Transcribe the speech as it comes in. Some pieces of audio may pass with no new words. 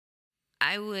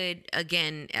I would,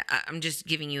 again, I'm just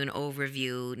giving you an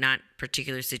overview, not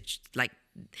particular, like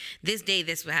this day,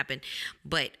 this would happen.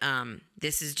 But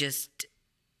this is just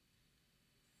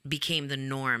became the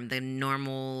norm, the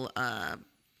normal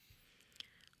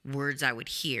words I would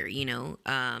hear,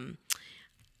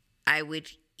 I would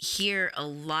hear a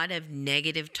lot of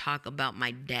negative talk about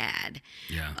my dad.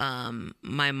 Yeah.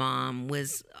 My mom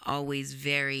was always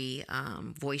very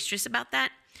boisterous about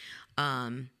that.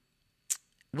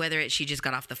 Whether she just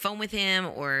got off the phone with him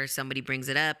or somebody brings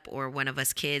it up or one of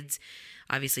us kids,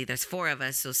 obviously there's 4 of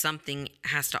us, so something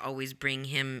has to always bring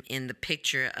him in the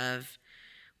picture of,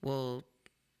 well,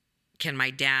 can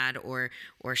my dad or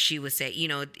she would say,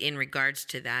 in regards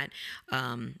to that,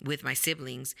 with my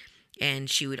siblings. And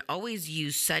she would always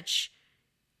use such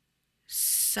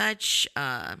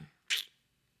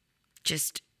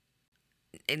just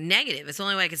negative. It's the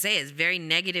only way I can say it. It's very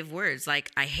negative words.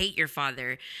 Like, I hate your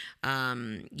father.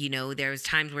 There was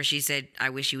times where she said, I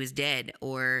wish he was dead.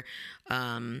 Or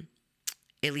at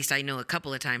least I know a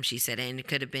couple of times she said it, and it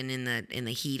could have been in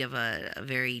the heat of a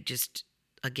very just,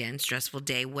 again, stressful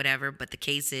day, whatever. But the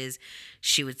case is,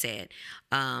 she would say it.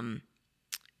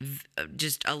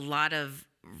 Just a lot of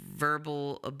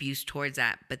verbal abuse towards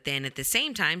that. But then at the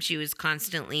same time, she was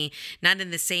constantly, not in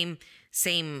the same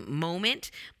moment,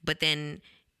 but then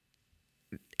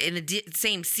in the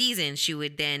same season, she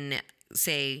would then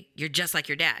say, you're just like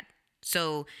your dad.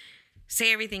 So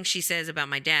say everything she says about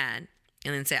my dad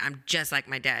and then say, I'm just like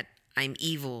my dad. I'm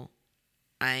evil.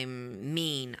 I'm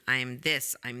mean. I'm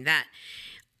this. I'm that.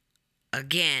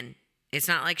 Again, it's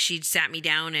not like she'd sat me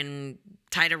down and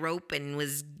tied a rope and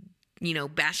was,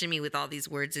 bashing me with all these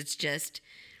words. It's just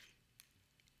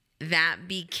that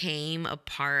became a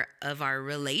part of our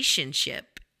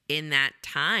relationship in that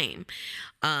time.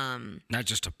 Not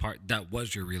just a part, that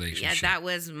was your relationship. Yeah, that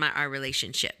was our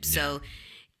relationship. Yeah. So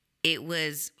it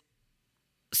was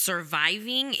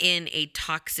surviving in a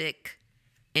toxic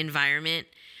environment.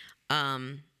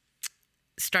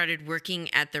 Started working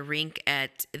at the rink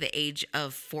at the age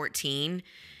of 14.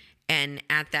 And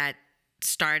at that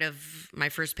start of my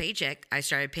first paycheck, I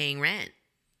started paying rent.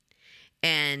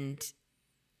 And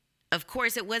of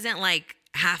course, it wasn't like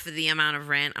half of the amount of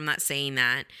rent. I'm not saying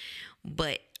that.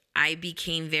 But I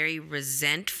became very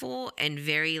resentful and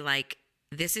very like,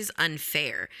 this is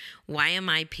unfair. Why am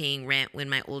I paying rent when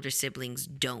my older siblings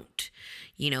don't?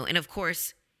 And of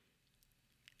course,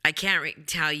 I can't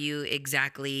tell you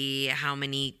exactly how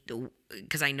many,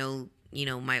 because I know,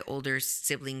 my older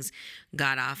siblings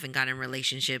got off and got in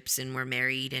relationships and were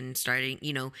married and started,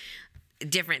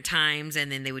 different times,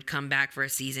 and then they would come back for a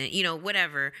season,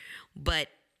 whatever. But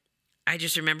I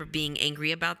just remember being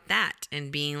angry about that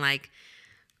and being like,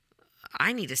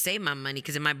 I need to save my money,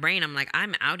 because in my brain, I'm like,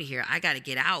 I'm out of here. I got to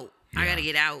get out. Yeah. I got to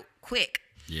get out quick.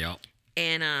 Yeah.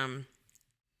 And,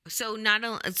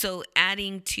 so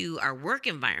adding to our work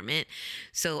environment,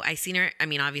 so I seen her,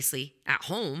 obviously at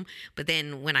home, but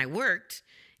then when I worked,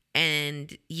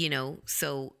 and,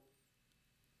 so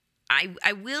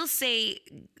I will say,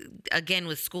 again,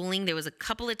 with schooling, there was a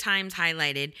couple of times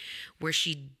highlighted where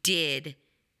she did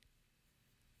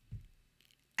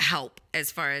help,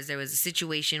 as far as there was a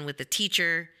situation with the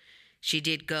teacher. She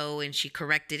did go and she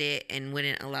corrected it and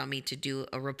wouldn't allow me to do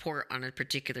a report on a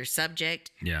particular subject.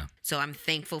 Yeah. So I'm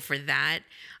thankful for that.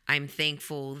 I'm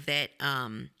thankful that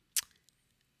I'm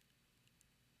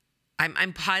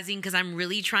pausing because I'm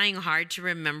really trying hard to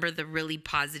remember the really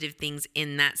positive things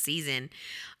in that season.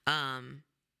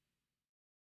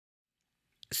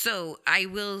 So I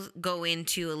will go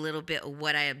into a little bit of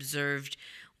what I observed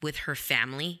with her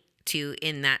family too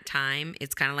in that time.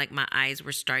 It's kind of like my eyes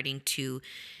were starting to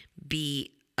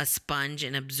be a sponge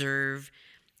and observe,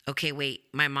 okay, wait,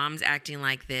 my mom's acting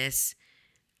like this.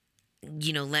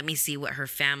 Let me see what her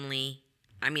family,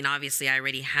 obviously I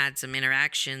already had some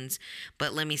interactions,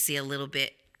 but let me see a little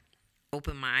bit,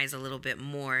 open my eyes a little bit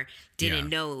more. Didn't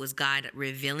know it was God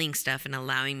revealing stuff and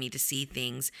allowing me to see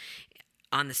things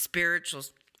on the spiritual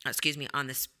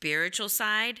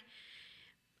side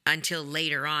until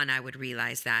later on I would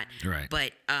realize that. Right.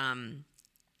 But,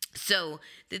 so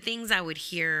the things I would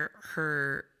hear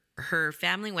her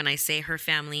family, when I say her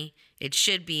family, it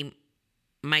should be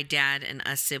my dad and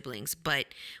us siblings. But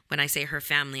when I say her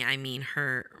family, I mean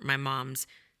my mom's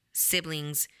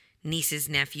siblings, nieces,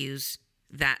 nephews,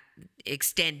 that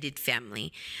extended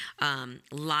family.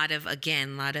 Lot of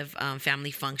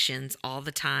family functions all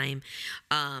the time.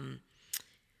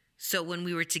 So when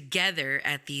we were together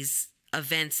at these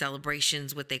events,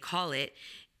 celebrations, what they call it,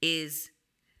 is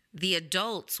the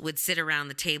adults would sit around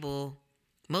the table,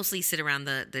 mostly sit around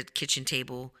the kitchen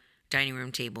table, dining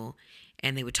room table,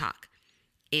 and they would talk.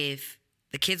 If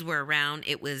the kids were around,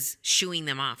 it was shooing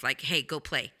them off like, hey, go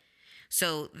play.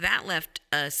 So that left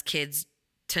us kids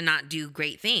to not do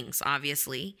great things,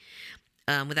 obviously,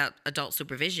 without adult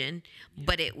supervision.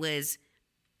 But it was,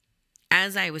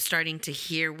 as I was starting to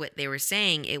hear what they were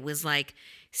saying, it was like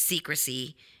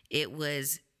secrecy. It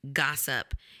was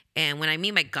gossip. And when I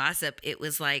mean by gossip, it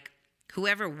was like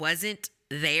whoever wasn't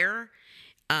there,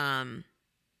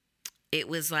 it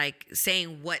was like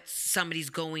saying what somebody's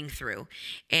going through,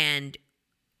 and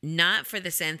not for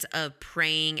the sense of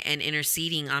praying and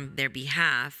interceding on their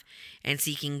behalf and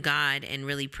seeking God and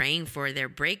really praying for their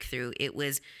breakthrough. It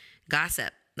was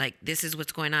gossip. Like, this is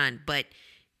what's going on, but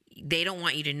they don't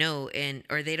want you to know,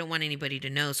 or they don't want anybody to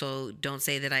know. So don't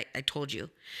say that I told you.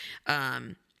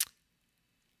 And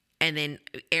then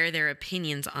air their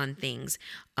opinions on things.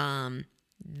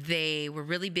 They were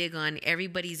really big on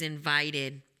everybody's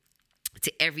invited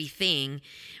to everything,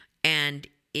 and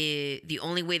the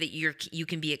only way that you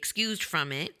can be excused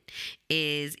from it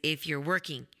is if you're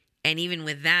working. And even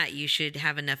with that, you should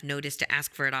have enough notice to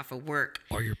ask for it off of work.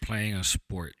 Or you're playing a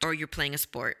sport.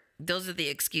 Those are the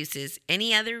excuses.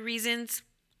 Any other reasons,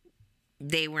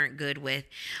 they weren't good with.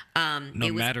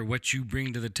 No matter what you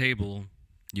bring to the table,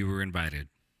 you were invited.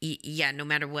 Yeah, no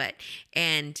matter what.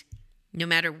 And no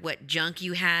matter what junk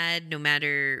you had, no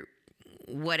matter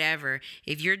whatever,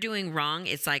 if you're doing wrong,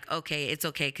 it's like, okay, it's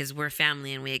okay because we're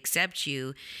family and we accept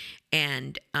you.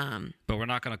 And but we're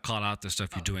not going to call out the stuff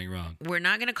you're doing wrong. We're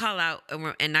not going to call out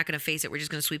and not going to face it. We're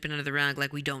just going to sweep it under the rug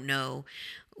like we don't know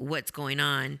what's going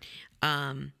on.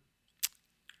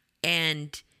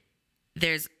 And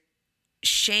there's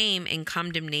shame and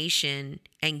condemnation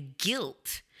and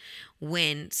guilt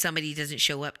when somebody doesn't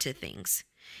show up to things.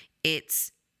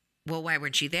 It's, well, why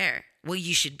weren't you there? Well,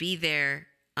 you should be there.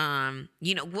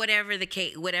 Whatever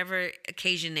whatever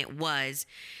occasion it was.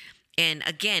 And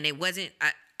again, it wasn't,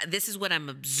 this is what I'm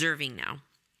observing now.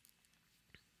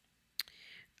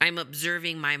 I'm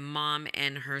observing my mom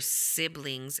and her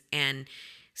siblings and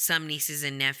some nieces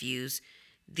and nephews.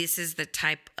 This is the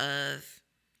type of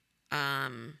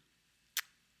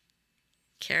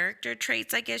character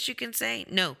traits, I guess you can say.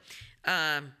 No.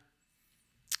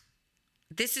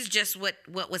 This is just what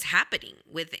was happening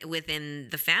within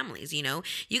the families, you know.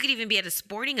 You could even be at a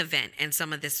sporting event and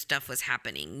some of this stuff was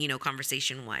happening, you know,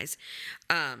 conversation-wise.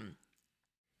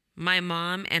 My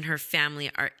mom and her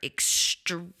family are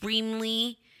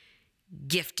extremely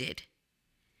gifted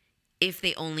if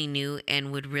they only knew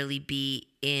and would really be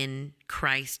in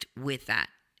Christ with that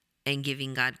and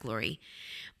giving God glory.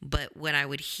 But what I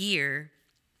would hear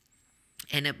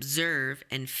and observe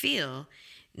and feel,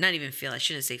 not even feel, I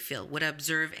shouldn't say feel, what I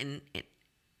observe and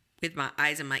with my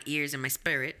eyes and my ears and my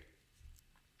spirit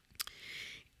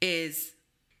is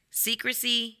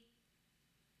secrecy,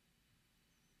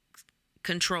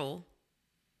 control,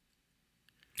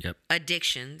 yep,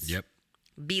 addictions, yep,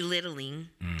 belittling,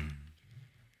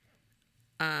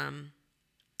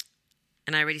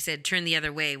 and I already said turn the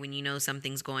other way when you know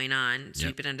something's going on,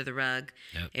 sweep it under the rug.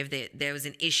 Yep. If there was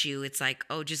an issue, it's like,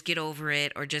 oh, just get over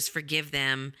it or just forgive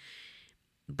them.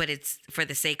 But it's for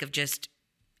the sake of just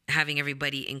having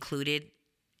everybody included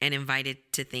and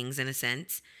invited to things in a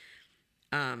sense.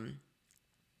 A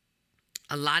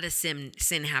lot of sin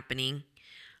happening.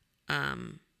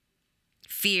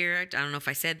 Fear, I don't know if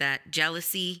I said that.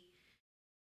 Jealousy.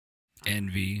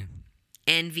 Envy,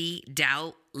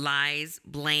 Doubt, lies,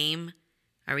 blame.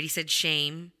 I already said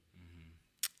shame.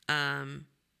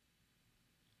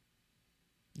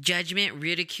 Judgment,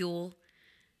 ridicule.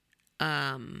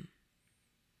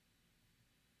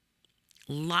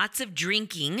 Lots of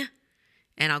drinking,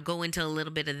 and I'll go into a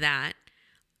little bit of that.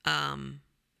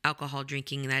 Alcohol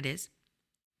drinking, that is.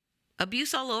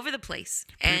 Abuse all over the place.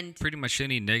 And pretty much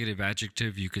any negative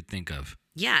adjective you could think of.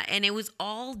 Yeah, and it was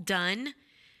all done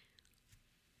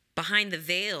behind the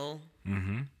veil.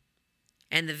 Mm-hmm.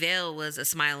 And the veil was a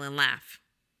smile and laugh.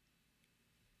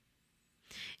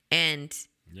 And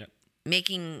yep,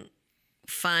 making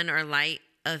fun or light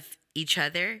of each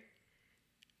other.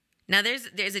 Now there's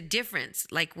a difference,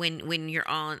 like when you're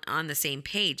all on the same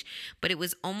page, but it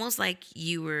was almost like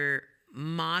you were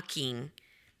mocking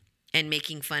and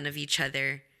making fun of each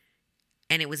other,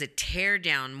 and it was a tear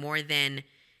down more than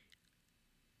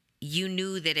you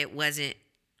knew that it wasn't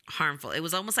harmful. It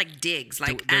was almost like digs,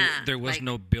 like there was like,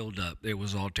 no build up. It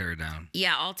was all tear down.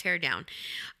 Yeah, all tear down.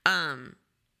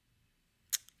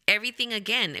 Everything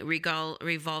again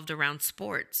revolved around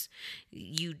sports.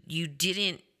 You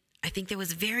didn't. I think there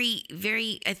was very,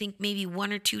 I think maybe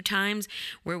one or two times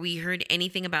where we heard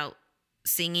anything about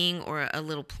singing or a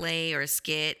little play or a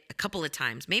skit. A couple of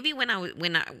times, maybe when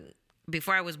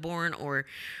before I was born or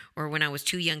when I was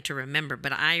too young to remember,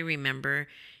 but I remember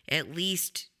at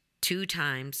least 2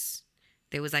 times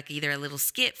there was like either a little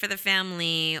skit for the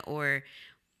family or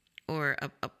a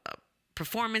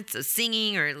performance of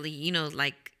singing, or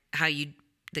like how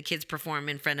the kids perform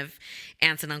in front of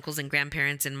aunts and uncles and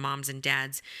grandparents and moms and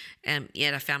dads at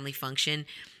a family function,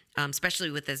 especially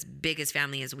with as big as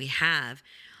family as we have.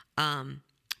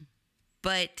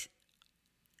 But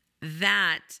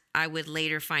that I would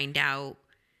later find out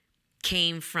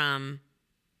came from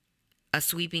a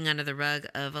sweeping under the rug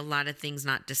of a lot of things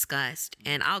not discussed.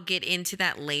 And I'll get into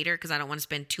that later because I don't want to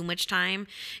spend too much time,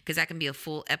 because that can be a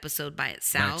full episode by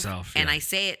itself. Yeah. And I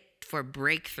say it for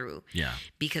breakthrough. Yeah.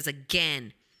 Because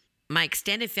again, my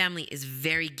extended family is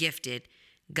very gifted.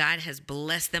 God has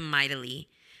blessed them mightily,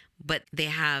 but they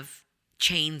have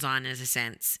chains on, in a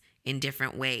sense, in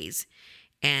different ways.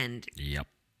 And yep.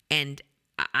 And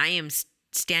I am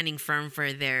standing firm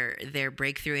for their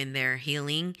breakthrough and their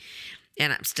healing.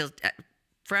 And I'm still,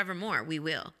 forevermore, we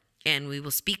will. And we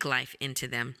will speak life into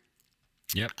them.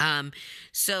 Yep.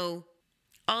 So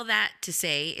all that to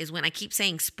say is, when I keep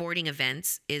saying sporting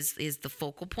events is the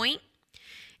focal point,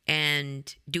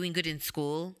 and doing good in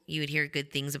school, you would hear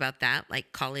good things about that,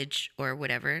 like college or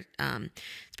whatever,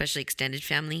 especially extended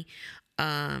family.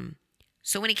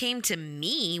 So when it came to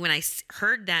me, when I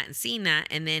heard that and seen that,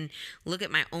 and then look at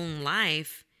my own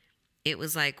life, it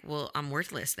was like, well, I'm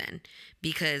worthless then.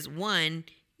 Because one,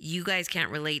 you guys can't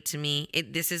relate to me.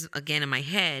 This is, again, in my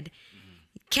head.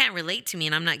 Can't relate to me,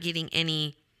 and I'm not getting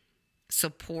any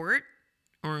support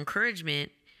or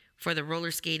encouragement for the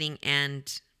roller skating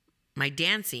and my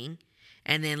dancing.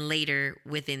 And then later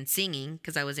within singing,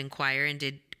 because I was in choir and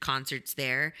did concerts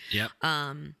there. Yep.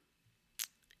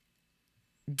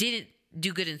 Didn't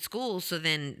do good in school, so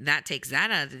then that takes that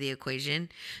out of the equation.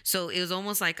 So it was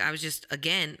almost like I was just,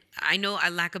 again, I know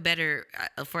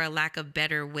for a lack of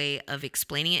better way of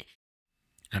explaining it,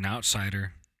 an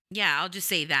outsider. Yeah, I'll just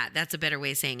say that. That's a better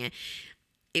way of saying it.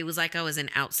 It was like I was an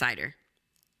outsider.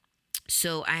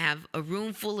 So I have a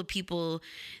room full of people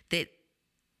that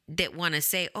want to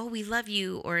say, oh, we love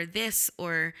you, or this,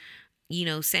 or,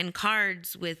 send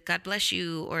cards with God bless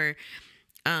you, or,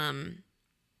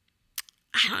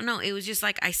 I don't know. It was just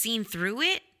like I seen through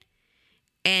it,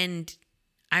 and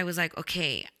I was like,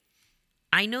 okay,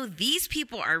 I know these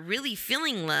people are really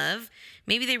feeling love.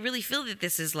 Maybe they really feel that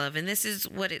this is love and this is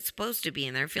what it's supposed to be.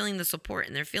 And they're feeling the support,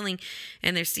 and they're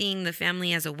seeing the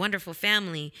family as a wonderful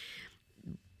family.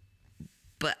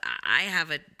 But I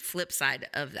have a flip side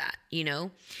of that,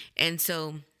 And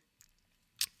so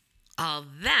all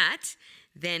that,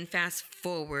 then fast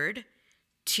forward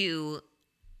to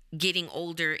getting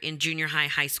older in junior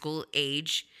high school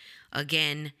age,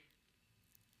 again,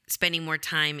 spending more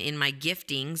time in my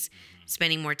giftings,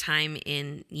 spending more time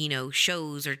in,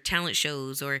 shows or talent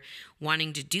shows, or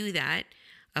wanting to do that.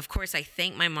 Of course, I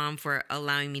thank my mom for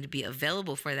allowing me to be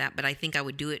available for that, but I think I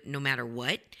would do it no matter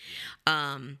what.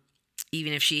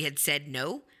 Even if she had said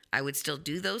no, I would still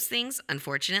do those things,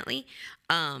 unfortunately.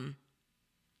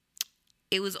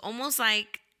 It was almost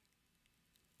like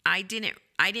I didn't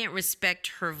respect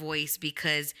her voice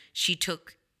because she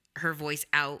took her voice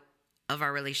out of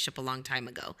our relationship a long time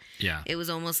ago. Yeah. It was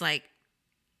almost like,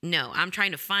 no, I'm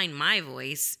trying to find my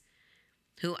voice,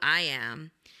 who I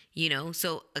am,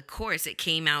 So, of course, it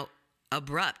came out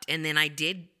abrupt. And then I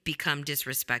did become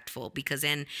disrespectful, because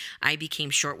then I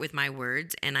became short with my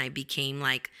words, and I became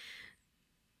like,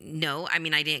 no, I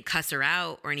mean, I didn't cuss her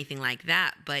out or anything like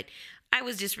that, but I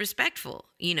was disrespectful.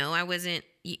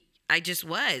 I just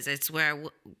was. It's where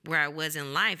I was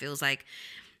in life. It was like,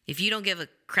 if you don't give a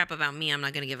crap about me, I'm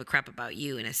not going to give a crap about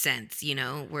you, in a sense.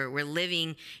 We're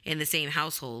living in the same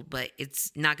household, but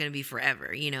it's not going to be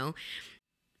forever.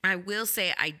 I will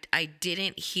say I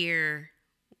didn't hear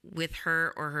with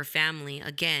her or her family,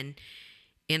 again,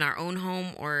 in our own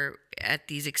home or at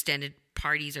these extended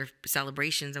parties or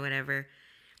celebrations or whatever.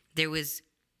 There was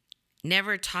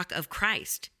never talk of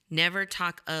Christ, never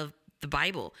talk of the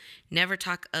Bible, never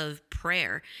talk of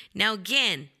prayer. Now,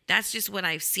 again, that's just what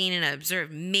I've seen and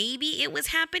observed. Maybe it was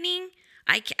happening.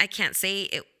 I can't say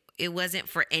it wasn't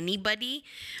for anybody,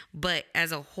 but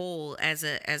as a whole, as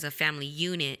a family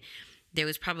unit, there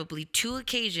was probably 2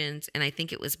 occasions, and I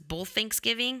think it was both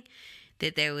Thanksgiving,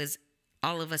 that there was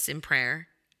all of us in prayer.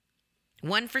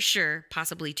 One for sure,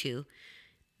 possibly 2.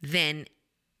 Then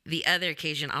the other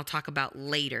occasion I'll talk about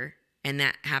later, and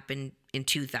that happened in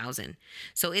 2000.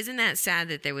 So isn't that sad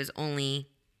that there was only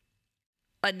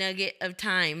a nugget of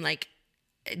time, like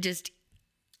just...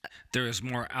 There is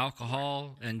more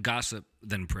alcohol and gossip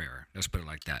than prayer. Let's put it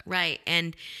like that. Right.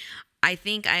 And I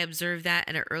think I observed that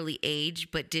at an early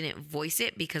age, but didn't voice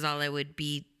it because all I would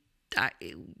be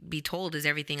told is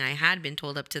everything I had been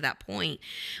told up to that point.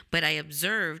 But I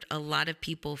observed a lot of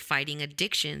people fighting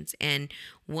addictions, and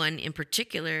one in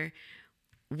particular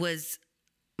was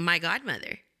my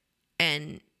godmother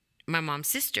and my mom's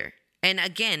sister. And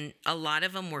again, a lot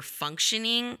of them were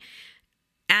functioning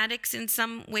addicts in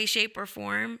some way, shape, or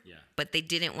form, but they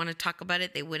didn't want to talk about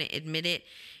it. They wouldn't admit it,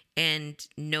 and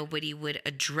nobody would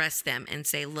address them and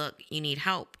say, look, you need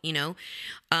help, you know?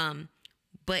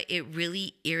 But it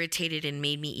really irritated and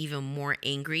made me even more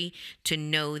angry to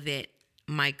know that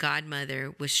my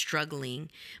godmother was struggling,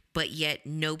 but yet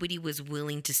nobody was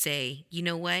willing to say, you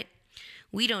know what?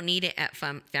 We don't need it at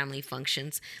family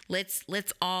functions. Let's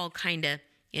all kind of,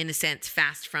 in a sense,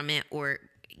 fast from it, or,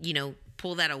 you know,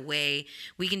 pull that away.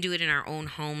 We can do it in our own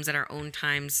homes at our own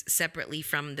times, separately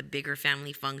from the bigger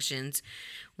family functions.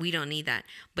 We don't need that.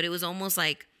 But it was almost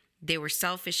like they were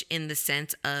selfish in the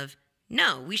sense of,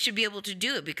 no, we should be able to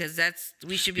do it because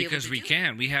we should be able to do it. Because we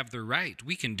can. We have the right.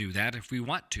 We can do that if we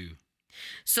want to.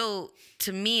 So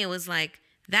to me, it was like,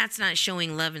 that's not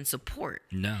showing love and support.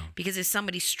 No. Because if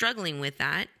somebody's struggling with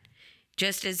that,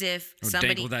 just as if or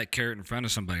somebody... dangle that carrot in front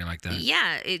of somebody like that.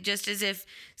 Yeah, just as if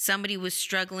somebody was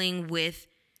struggling with,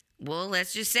 well,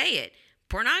 let's just say it,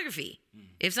 pornography.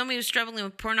 If somebody was struggling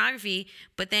with pornography,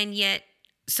 but then yet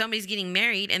somebody's getting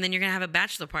married and then you're going to have a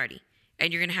bachelor party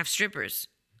and you're going to have strippers.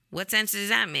 What sense does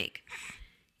that make?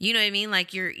 You know what I mean?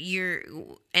 Like you're,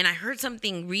 and I heard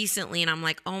something recently and I'm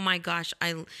like, oh my gosh,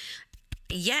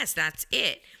 yes, that's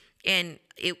it. And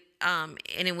it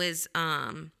was,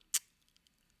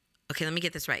 okay, let me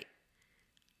get this right.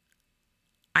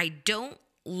 I don't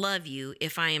love you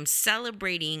if I am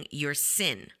celebrating your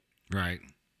sin. Right.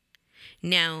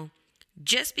 Now,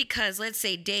 just because, let's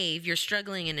say, Dave, you're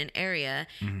struggling in an area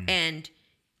and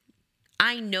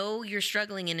I know you're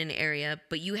struggling in an area,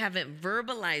 but you haven't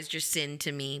verbalized your sin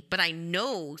to me, but I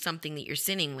know something that you're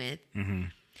sinning with. Mm-hmm.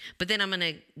 But then I'm going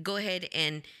to go ahead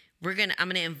and I'm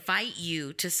going to invite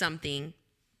you to something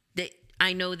that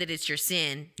I know that it's your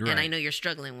sin and I know you're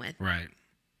struggling with. Right.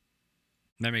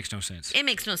 That makes no sense. It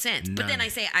makes no sense. But then I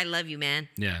say, I love you, man.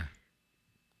 Yeah.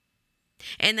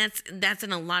 And that's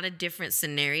in a lot of different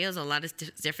scenarios, a lot of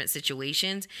different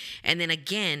situations. And then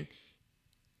again,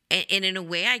 and in a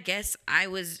way, I guess I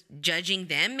was judging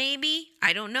them maybe.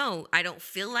 I don't know. I don't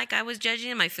feel like I was judging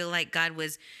them. I feel like God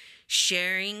was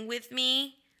sharing with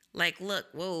me. Like, look,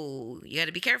 whoa, you got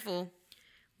to be careful.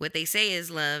 What they say is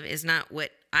love is not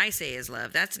what I say is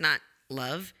love. That's not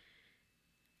love.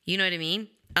 You know what I mean?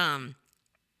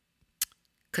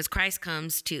 Because Christ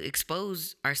comes to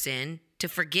expose our sin, to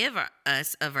forgive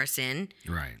us of our sin.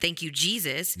 Right. Thank you,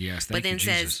 Jesus. Yes, thank you, Jesus.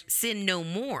 But then says, sin no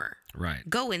more. Right.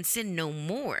 Go and sin no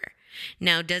more.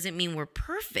 Now, doesn't mean we're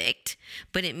perfect,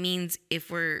 but it means if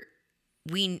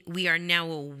we are now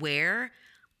aware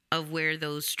of where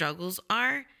those struggles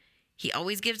are, he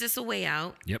always gives us a way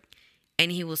out. Yep.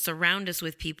 And he will surround us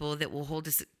with people that will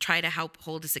try to help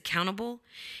hold us accountable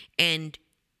and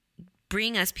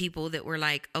bring us people that were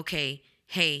like, okay,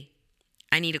 hey,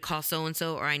 I need to call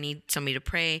so-and-so, or I need somebody to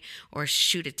pray, or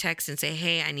shoot a text and say,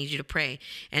 hey, I need you to pray.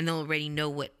 And they'll already know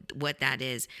what that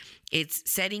is.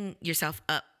 It's setting yourself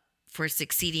up for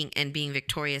succeeding and being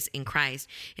victorious in Christ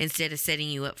instead of setting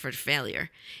you up for failure.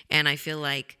 And I feel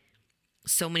like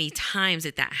so many times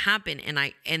that happened,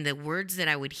 and the words that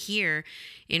I would hear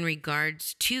in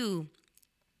regards to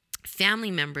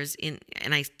family members, and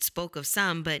I spoke of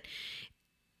some, but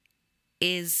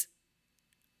is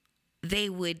they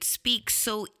would speak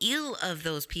so ill of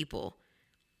those people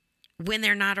when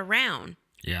they're not around.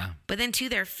 Yeah. But then to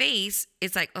their face,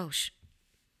 it's like, oh,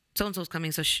 so-and-so's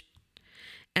coming, so shh.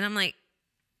 And I'm like,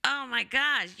 oh my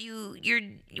gosh, you're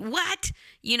what?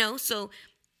 You know, so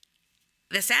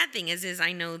the sad thing is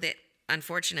I know that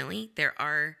unfortunately there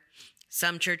are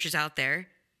some churches out there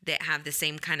that have the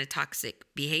same kind of toxic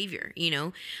behavior, you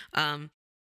know.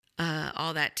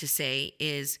 All that to say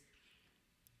is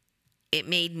it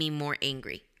made me more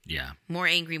angry. Yeah. More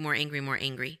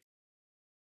angry.